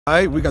All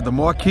right, we got the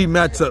marquee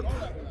matchup.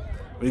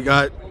 We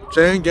got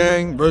Chain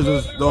Gang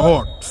versus the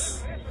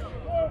Hawks.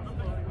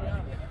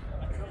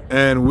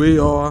 And we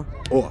are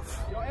off.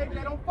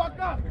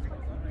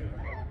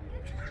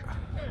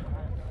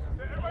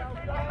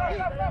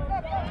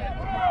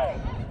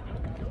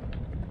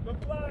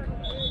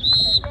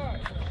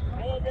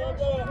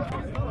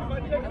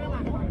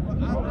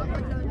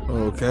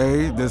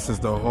 Okay, this is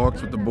the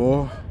Hawks with the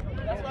ball.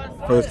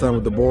 First time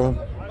with the ball.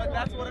 But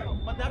that's what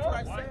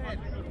I said.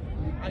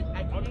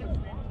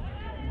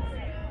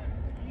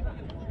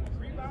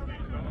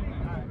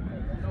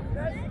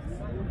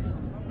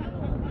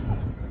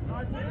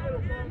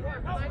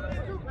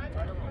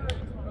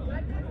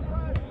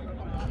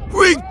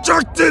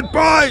 Rejected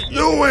by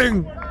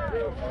Ewing.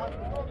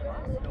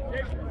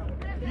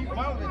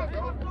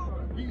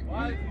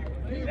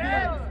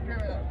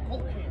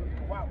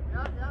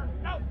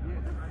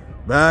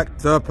 Back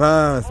to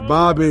pass,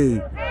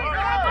 Bobby.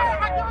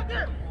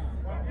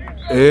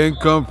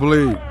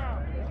 Incomplete.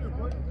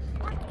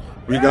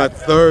 We got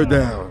third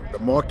down. The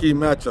marquee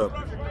matchup.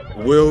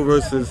 Will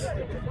versus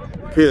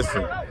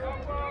Pearson.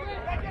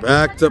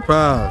 Back to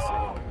pass.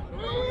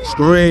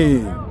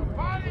 Screen.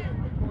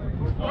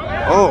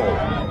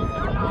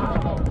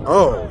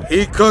 Oh,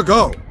 he could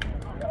go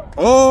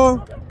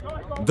all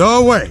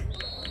the way.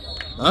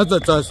 That's a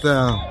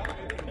touchdown.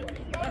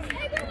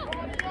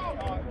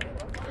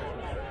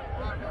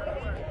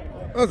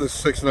 That's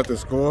a 6-0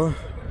 score.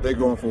 They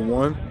going for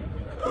one.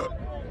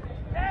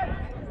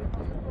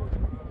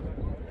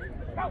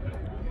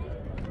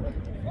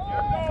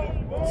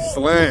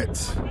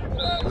 Slant.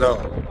 No.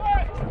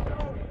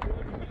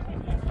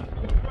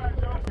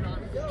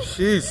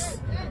 Sheesh.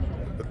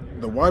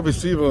 The wide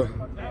receiver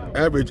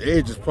average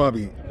age is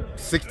probably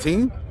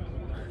 16.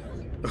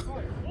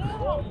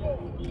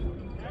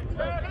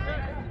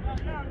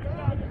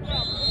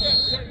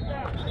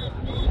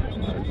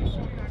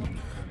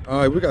 All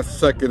right, we got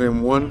 2nd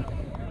and 1.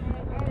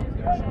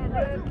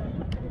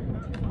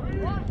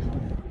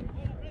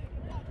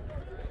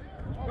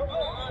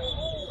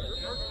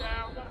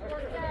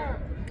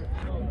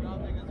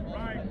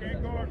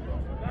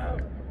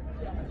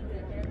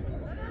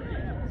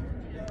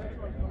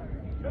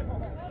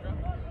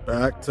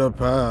 Back to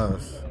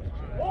pass.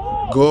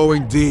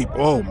 Going deep.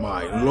 Oh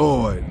my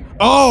Lord.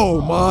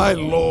 Oh my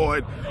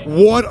Lord.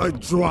 What a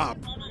drop.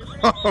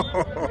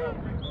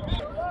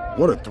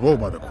 What a throw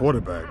by the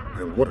quarterback.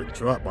 And what a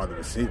drop by the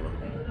receiver.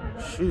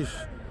 Sheesh.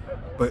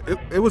 But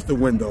it was the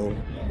wind though.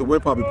 The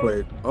wind probably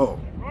played. Oh.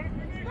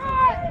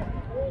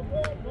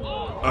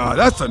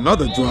 That's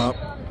another drop.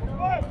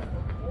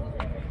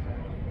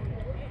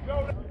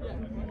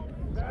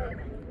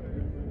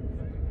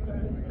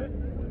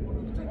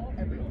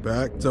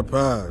 Back to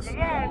pass.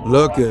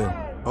 Looking.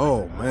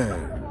 Oh,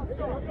 man.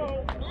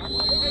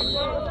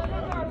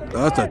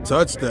 That's a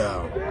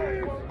touchdown.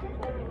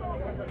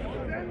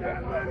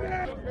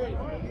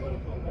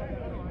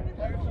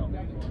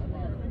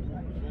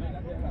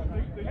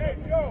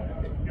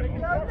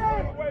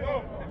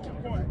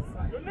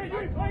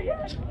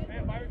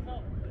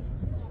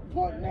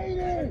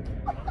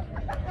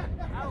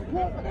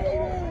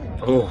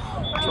 Oh,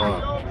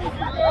 drop.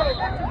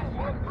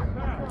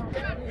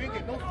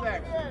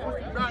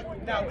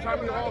 Now, try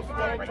me all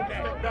strong to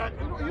step back.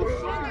 You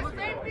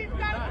ain't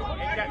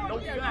got no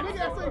sacks.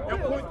 Your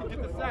point to get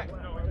the sack.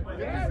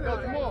 Go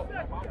small.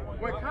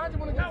 When Conjure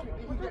want to get you,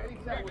 he get any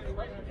sack with you.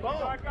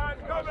 Ball.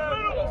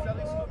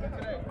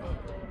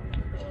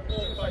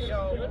 But yo,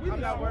 I'm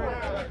not worried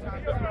about that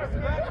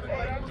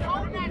time.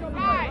 On that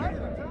side.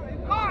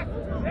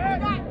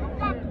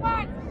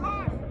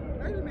 Mark.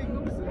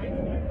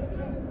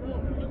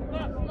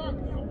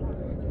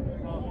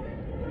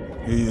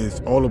 He is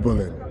all a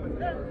bullet.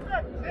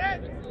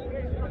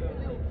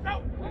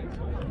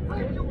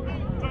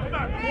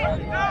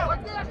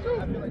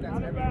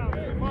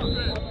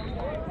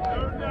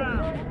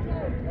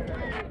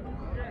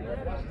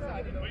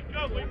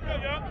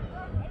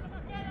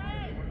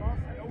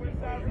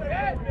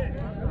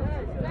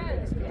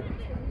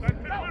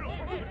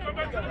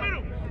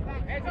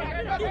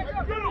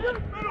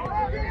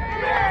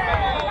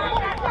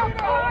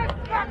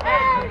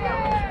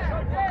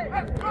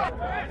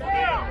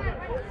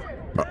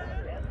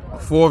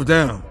 Fourth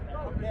down.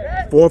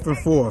 4th and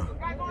 4.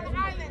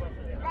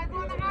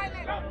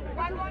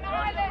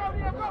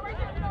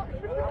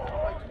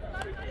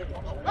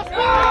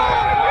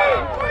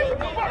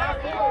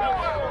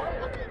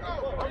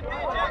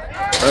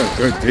 That's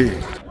good D.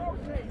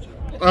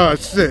 Oh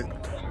shit.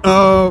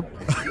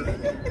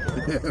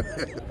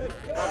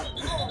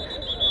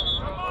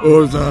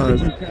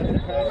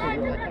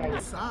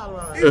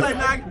 He's like,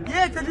 nah,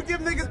 yeah, because you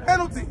give niggas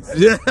penalties.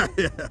 Yeah.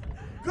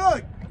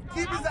 Good.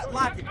 Keep his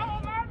locking.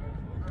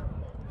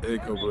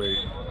 Incomplete.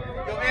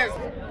 Yo,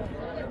 answer.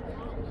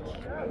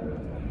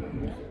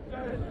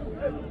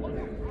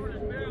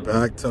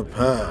 Back to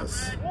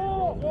pass.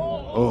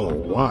 Oh,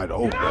 wide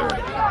open.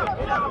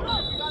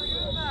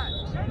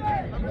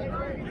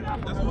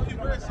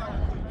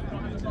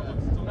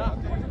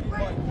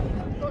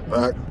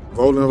 Back,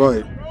 rolling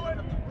right.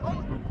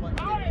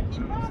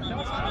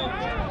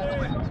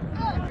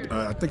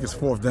 think it's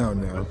 4th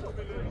down now.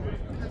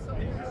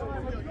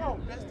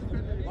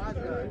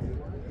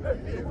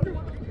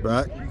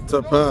 Back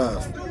to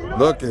pass.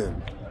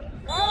 Looking.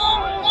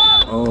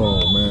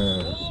 Oh,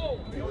 man.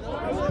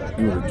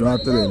 He would have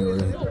dropped it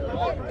anyway.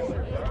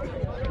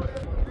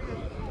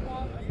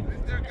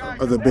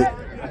 That's a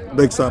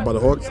big side by the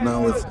Hawks.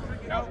 Now it's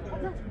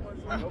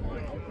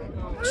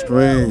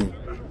string.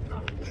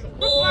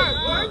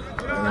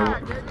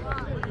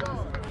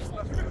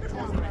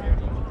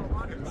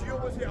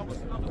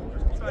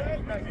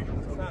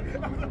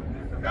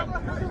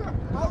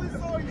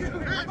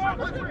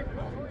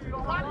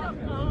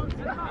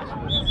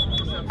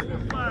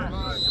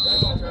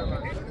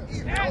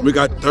 We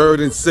got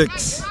 3rd and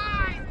 6.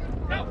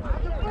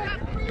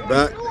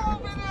 Back.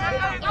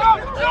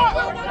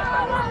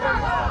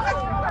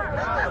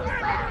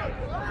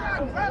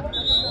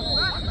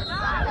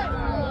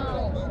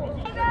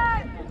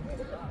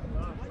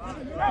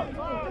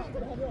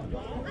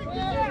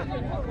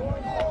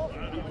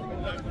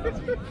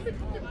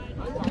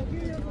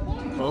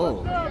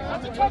 Oh.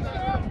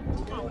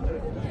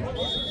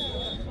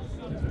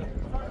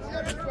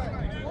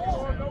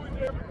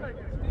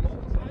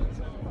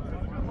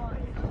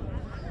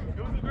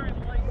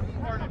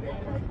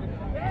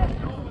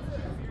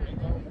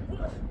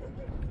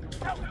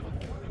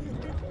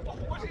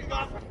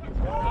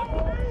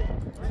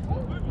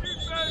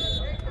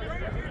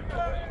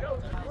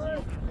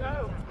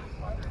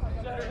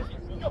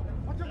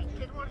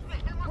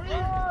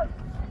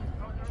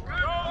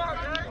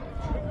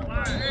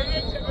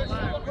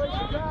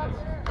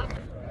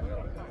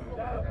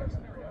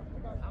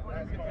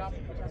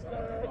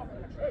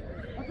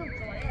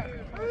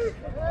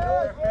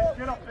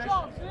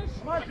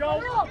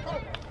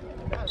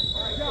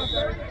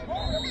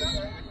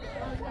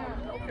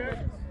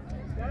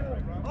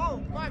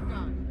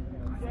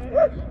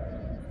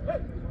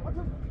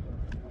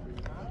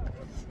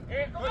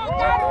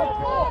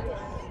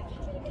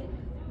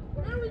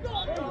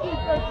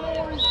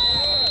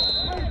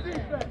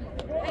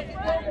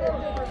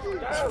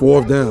 It's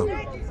 4th down.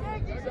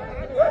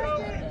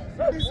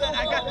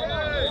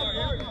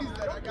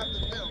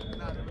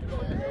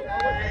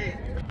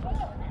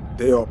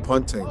 They are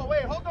punting. Oh,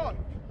 wait, hold on.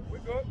 We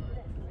good.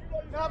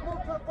 Now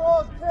move to the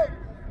balls, kick.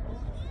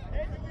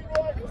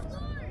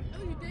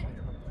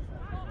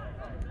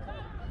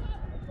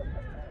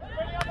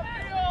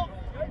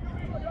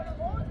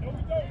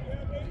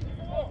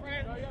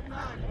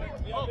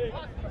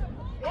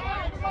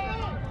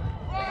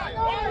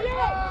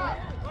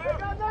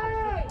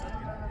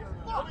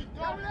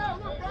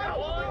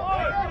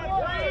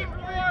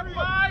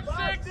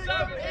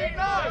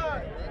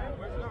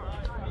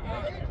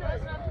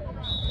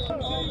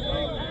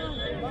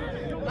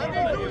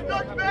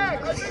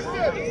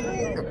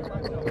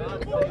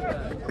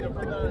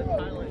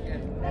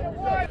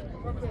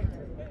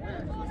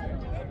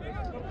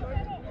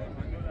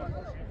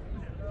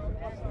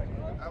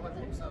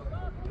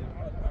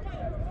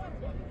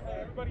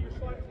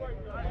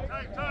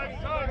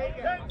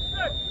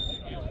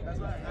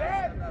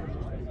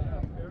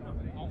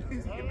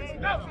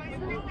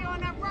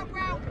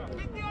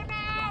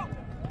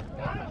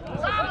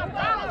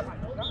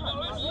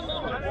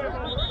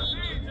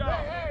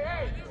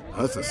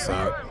 That's a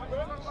sack.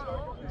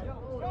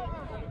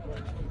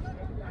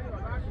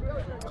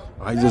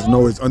 I just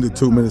know it's under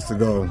 2 minutes to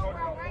go.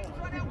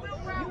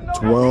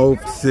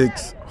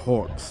 12-6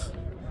 Hawks.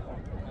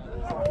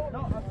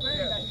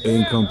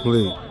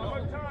 Incomplete.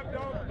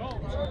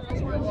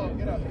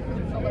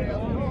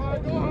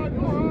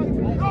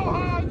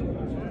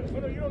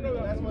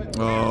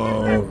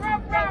 Oh,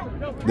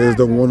 there's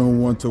the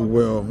one-on-one to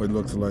Will, it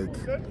looks like.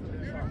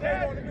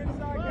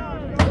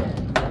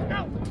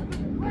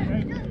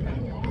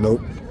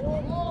 Nope.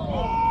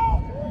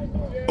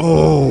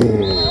 Oh.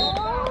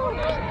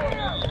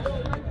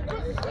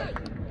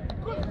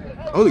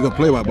 I was gonna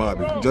play by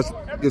Bobby. Just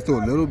do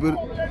a little bit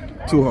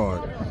too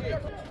hard.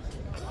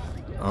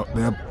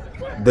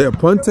 They're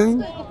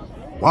punting.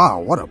 Wow,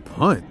 what a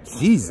punt!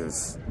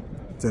 Jesus,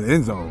 to the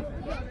end zone.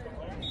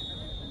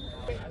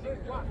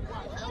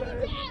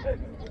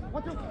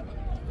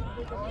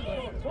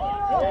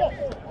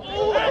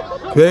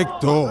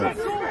 Picked off.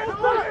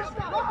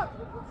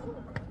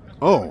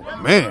 Oh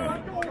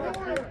man.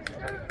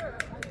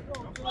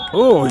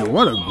 Oh,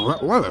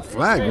 what a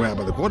flag grab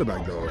by the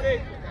quarterback though.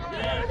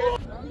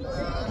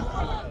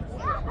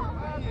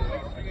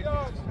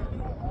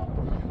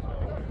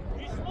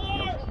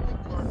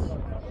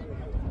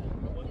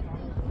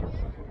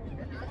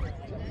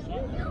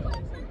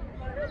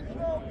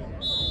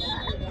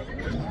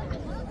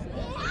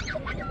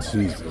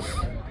 Jesus.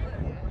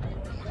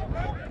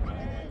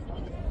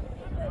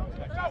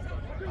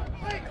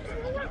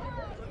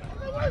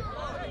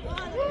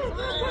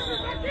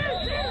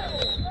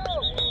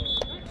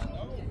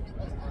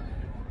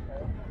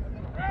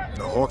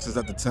 The Hawks is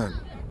at the 10.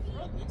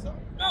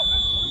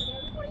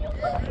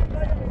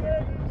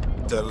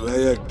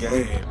 Delay a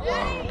game.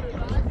 Wow.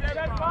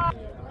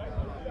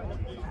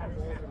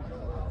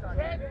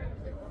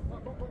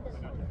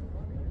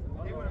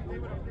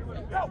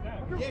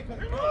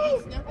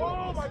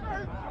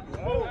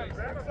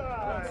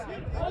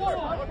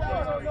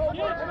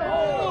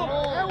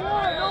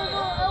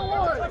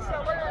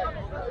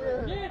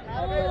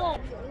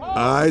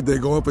 All right, they're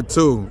going for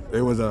 2.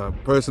 There was a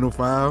personal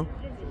foul,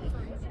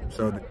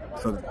 so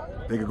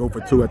they could go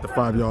for 2 at the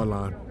 5-yard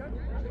line.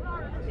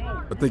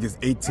 I think it's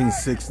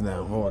 18-6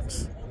 now,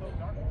 Hawks.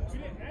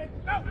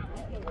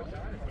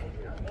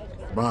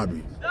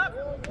 Bobby.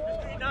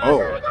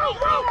 Oh.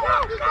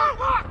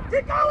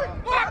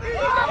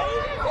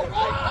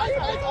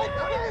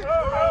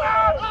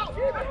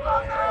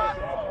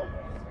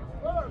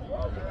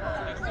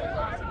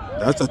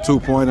 That's a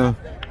 2-pointer.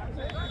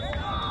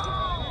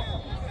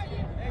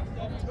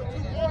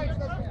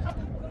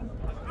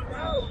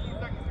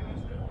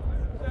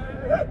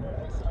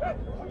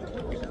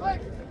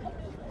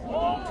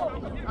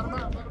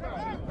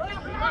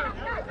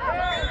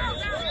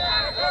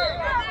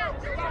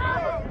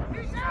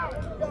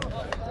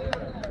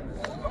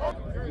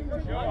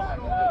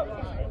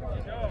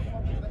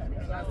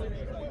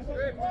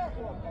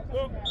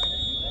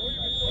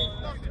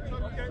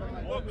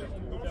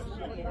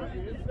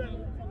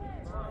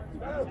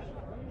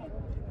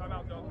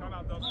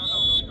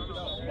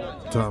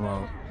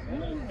 Timeout.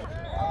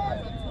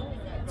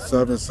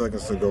 7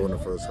 seconds to go in the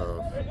first half.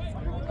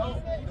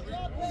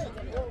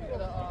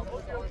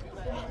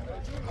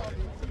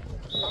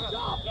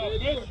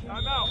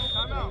 Timeout.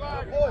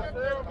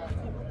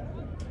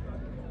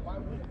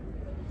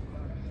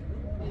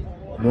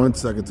 1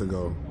 second to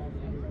go.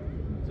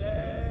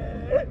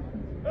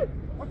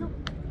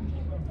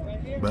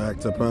 Back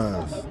to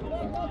pass.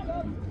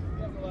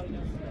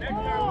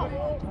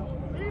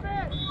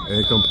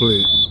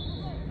 Incomplete.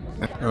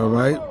 All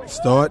right,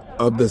 start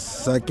of the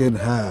second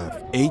half.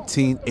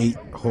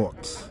 18-8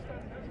 Hawks.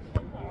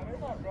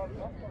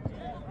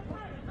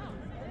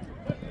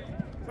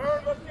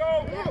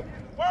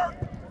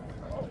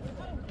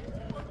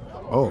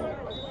 Oh,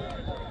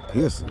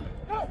 Pearson.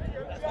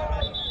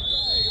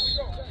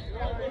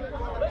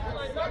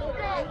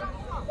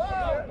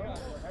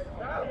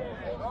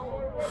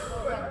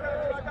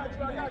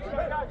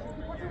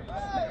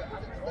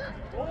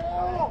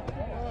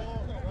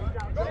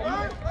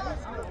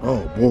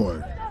 Oh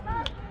boy.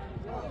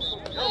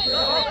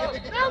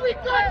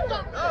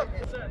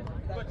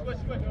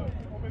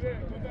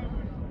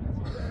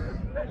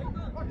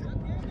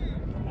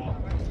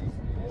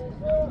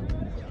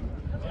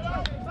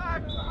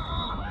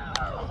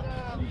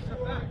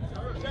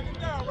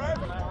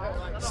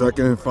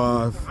 Second and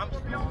 5.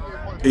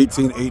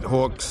 18-8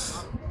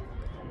 Hawks.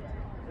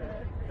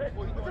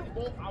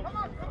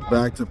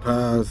 Back to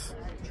pass.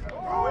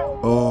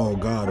 Oh,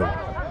 got him.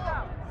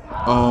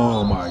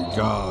 Oh my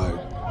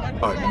God.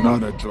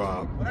 Another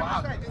drop.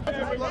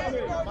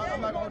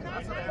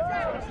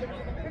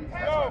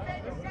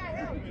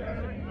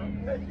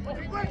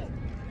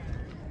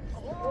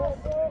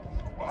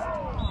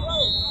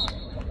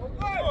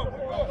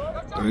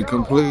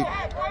 Incomplete.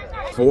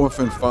 4th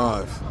and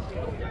 5.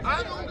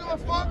 I don't give a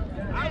fuck.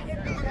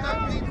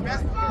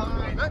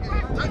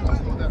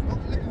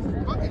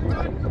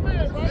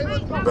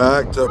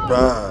 Back to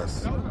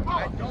pass.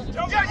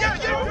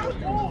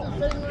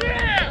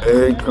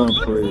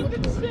 Incomplete.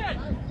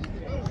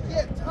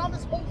 Yeah,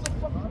 Thomas holds the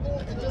fucking ball.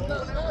 It does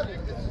not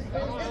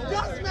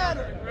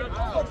matter.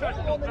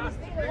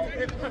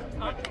 It does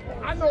matter.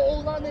 I know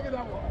old line niggas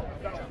that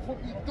will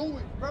do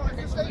it. Bro,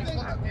 it's the same thing.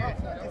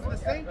 It's the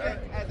same thing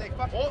as a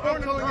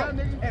fucking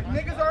if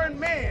niggas are in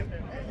man,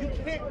 you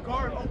can't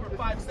guard over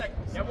 5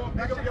 seconds. Yeah, well,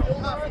 back up your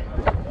old line.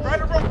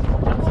 Right or wrong.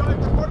 So if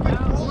the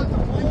quarterback's rolling the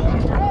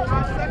ball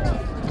 5 seconds,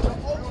 the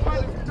old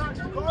line is not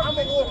guarding. I'm a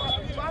walk.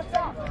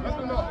 Let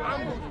them know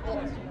I'm going to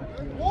walk.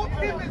 Walk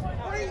him is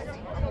crazy.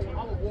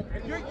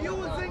 You're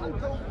using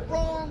the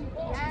wrong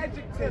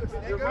adjectives.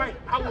 You're right.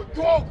 I will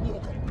dog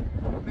walk him.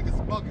 Niggas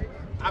bugging.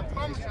 I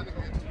promise you,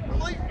 nigga.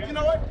 Please, you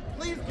know what?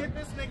 Please get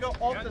this nigga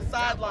off the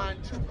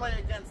sideline to play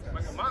against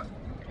us.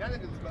 That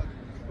nigga's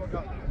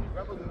bugging.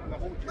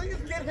 Please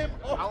get him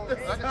off the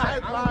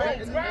sideline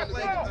to play against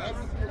us.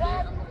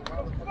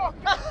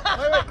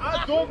 Wait,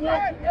 I dog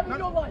walk. No.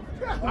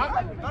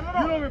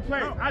 You don't even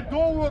play. I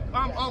dog walk.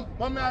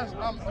 Bum ass.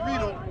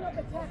 Dorito.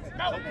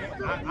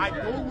 I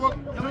dog walk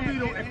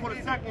Dorito and put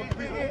a sack on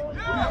Dorito.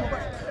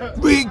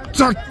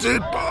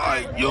 Rejected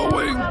by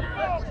Ewing.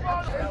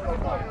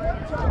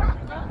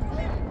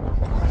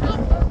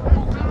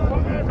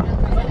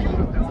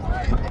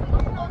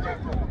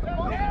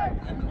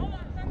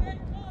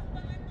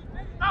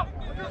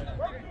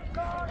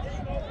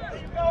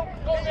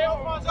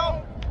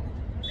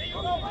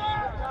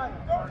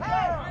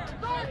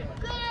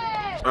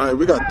 All right,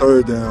 we got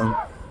 3rd down.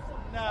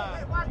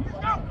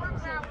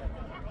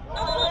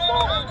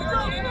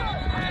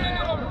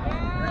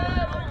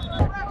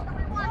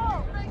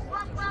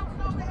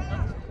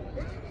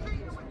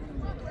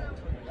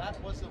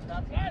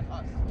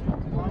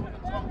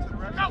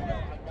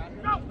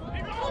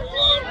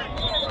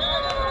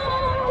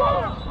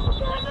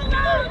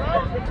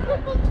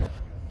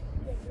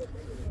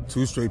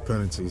 Two straight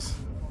penalties.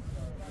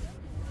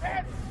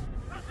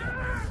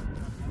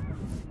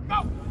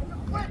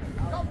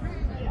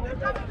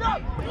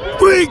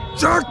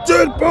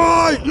 Rejected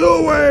by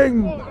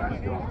Ewing.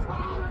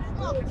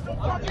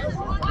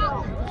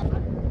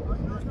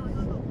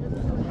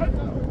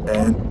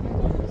 And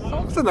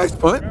it's a nice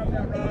punt.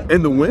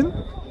 In the win.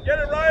 Get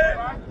it,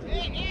 Ryan.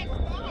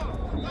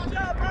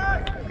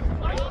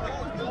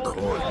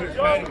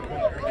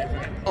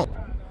 Oh.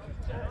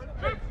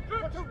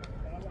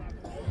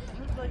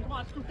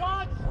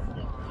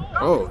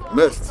 Oh,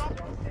 missed.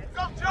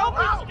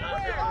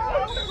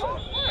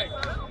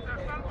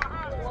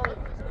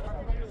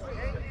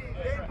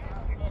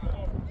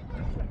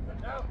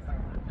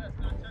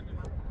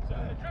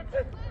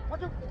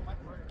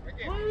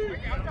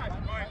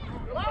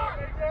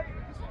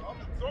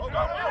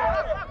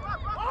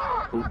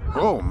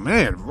 Oh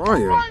man,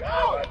 Ryan.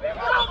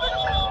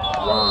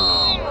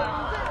 Wow.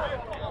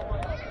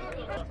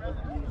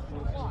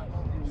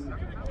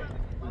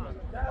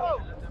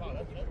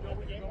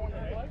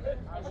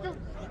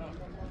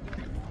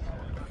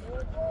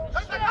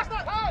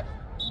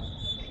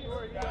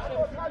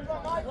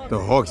 The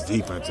Hawks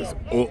defense is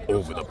all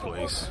over the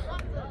place.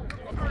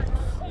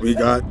 We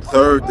got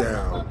 3rd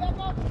down.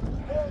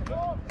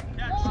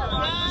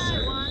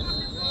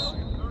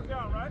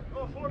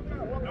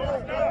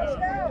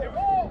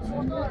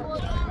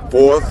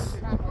 Fourth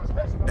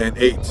and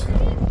 8.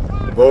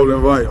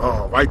 Bowling right.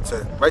 Oh, right to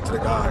the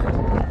guy.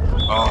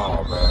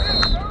 Oh man.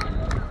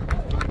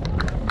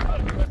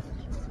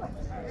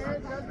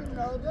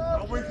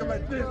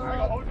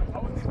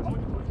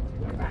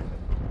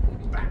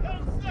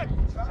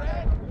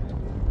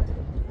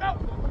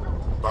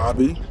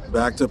 Bobby,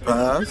 back to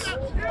pass.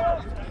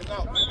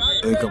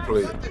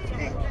 Incomplete.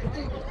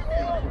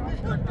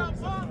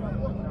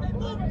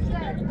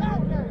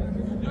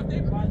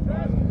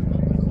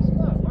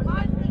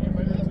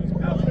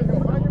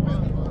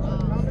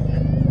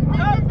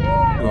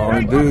 Oh,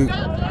 indeed.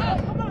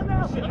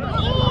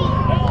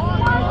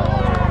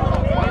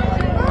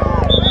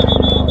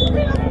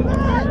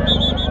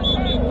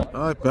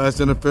 All right, pass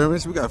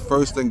interference. We got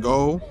 1st and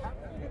goal.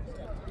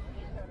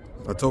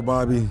 I told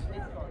Bobby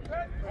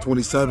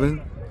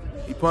 27.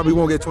 He probably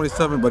won't get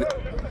 27, but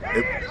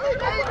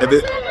if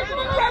it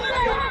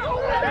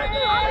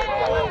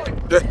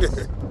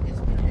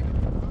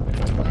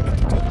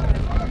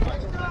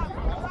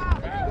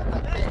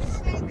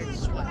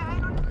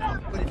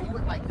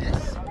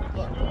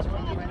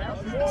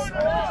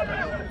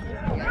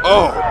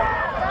oh,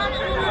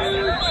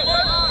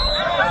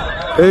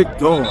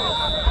 picked off.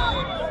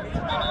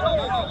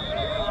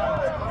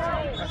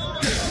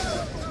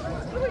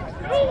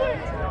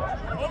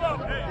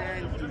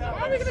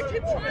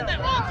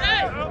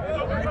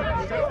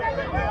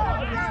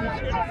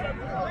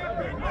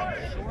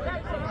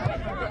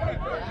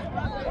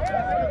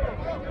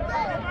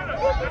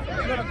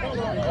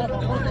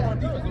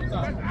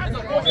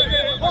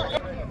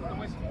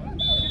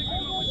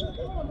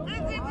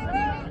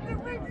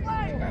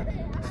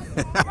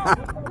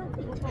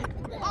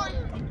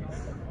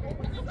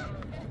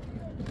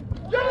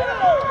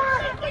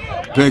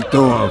 Picked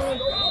off.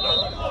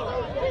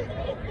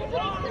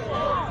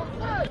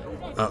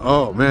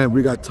 Oh man,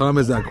 we got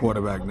Thomas at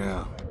quarterback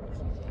now.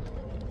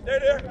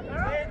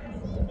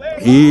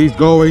 He's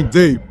going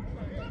deep,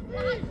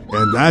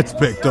 and that's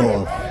picked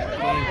off.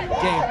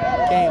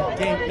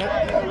 Game.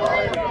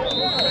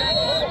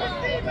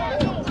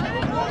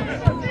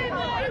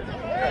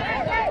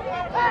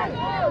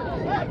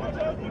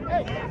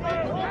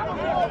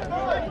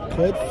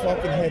 Good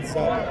fucking heads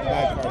up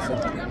by Carson.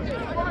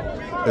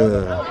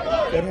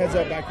 Good heads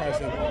up by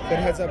Carson. Good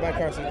heads up by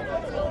Carson.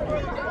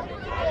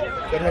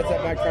 Good heads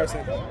up by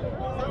Carson.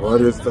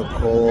 What is the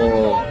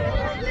call?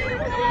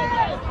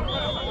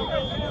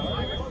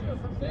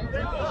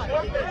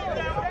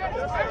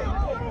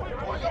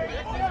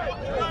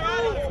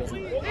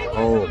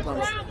 Oh.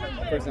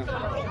 First down.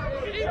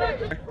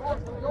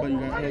 But you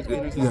got heads clean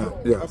or something?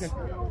 Yeah, yes. Okay.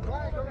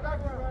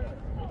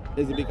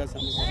 Is it because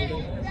Thomas is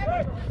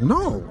there?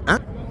 No.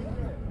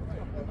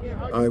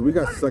 All right, we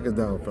got 2nd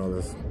down,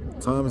 fellas.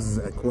 Thomas is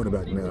at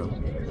quarterback now.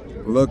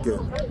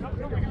 Looking.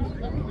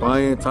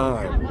 Buying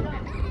time.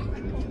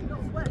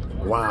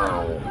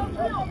 Wow.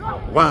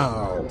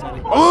 Wow.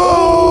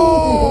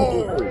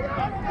 Oh!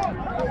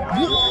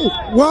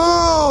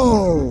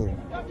 Wow!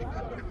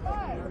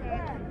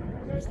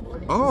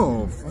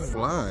 Oh,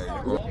 flag.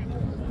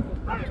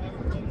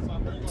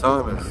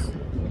 Thomas.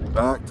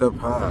 Back to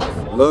pass.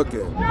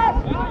 Looking.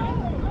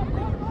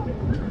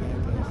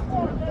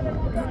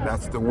 And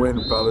that's the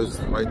win, fellas,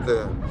 right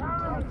there.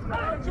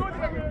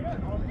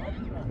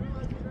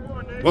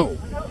 Whoa.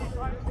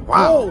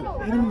 Wow. Oh,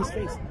 hit him in his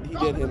face. He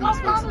did hit him in his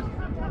face.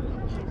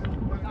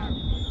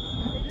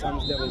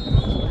 Thomas definitely.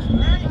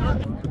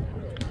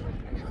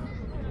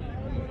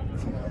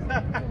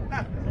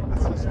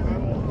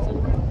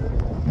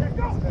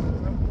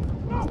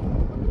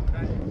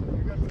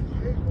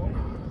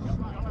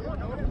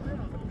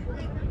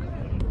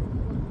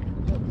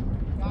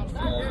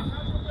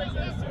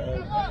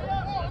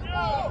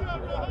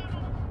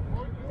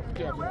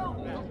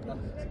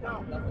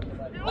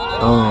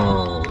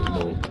 Oh,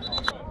 no.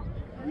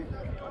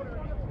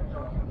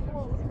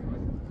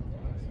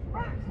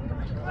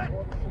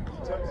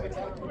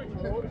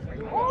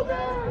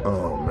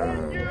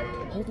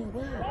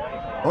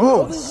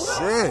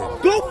 shit.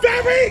 Go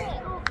Ferry!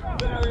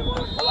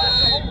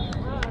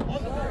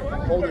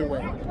 Hold your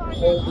way.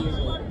 Hold your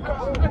way.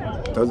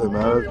 Doesn't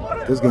matter.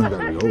 This game gotta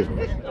be over.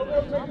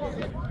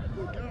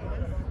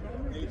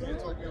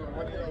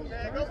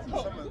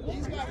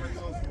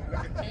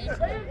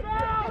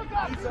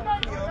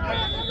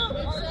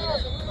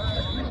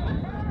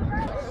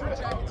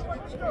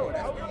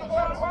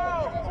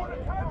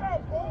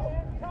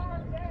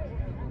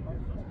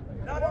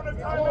 Not on the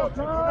timeout.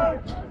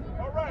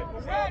 All right, we're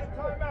on the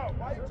timeout.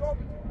 Why are you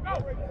talking? Go.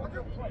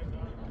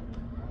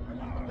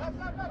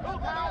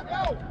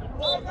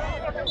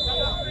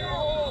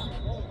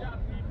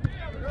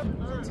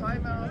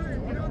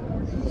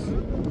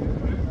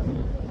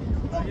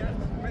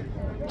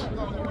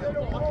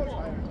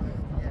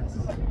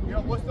 Yeah,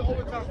 what's the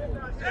overtime?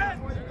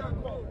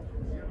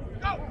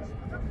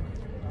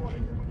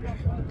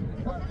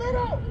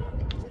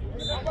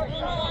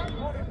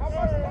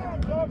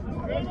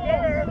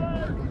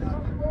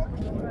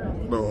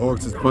 The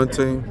Hawks is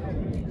punting.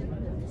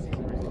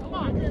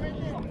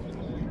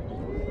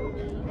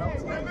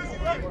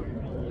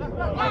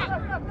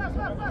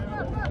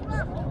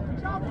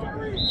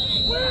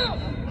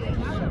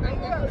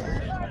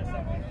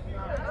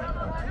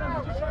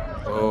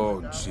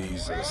 Oh,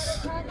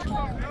 Jesus.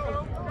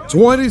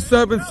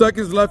 27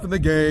 seconds left in the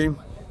game.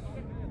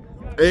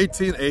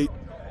 18-8.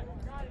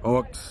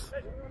 Hawks.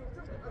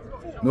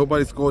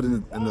 Nobody scored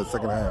in the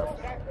second half.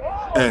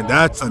 And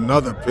that's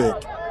another pick.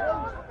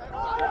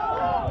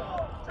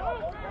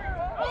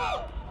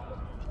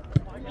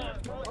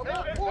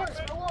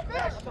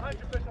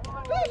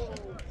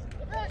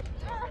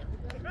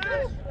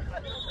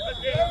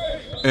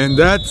 And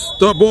that's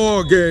the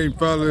ball game,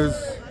 fellas.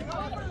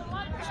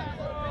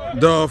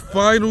 The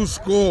final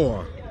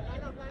score,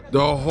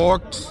 the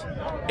Hawks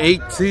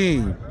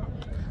 18,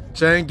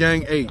 Chang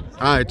Gang 8.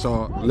 All right,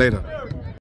 y'all, later.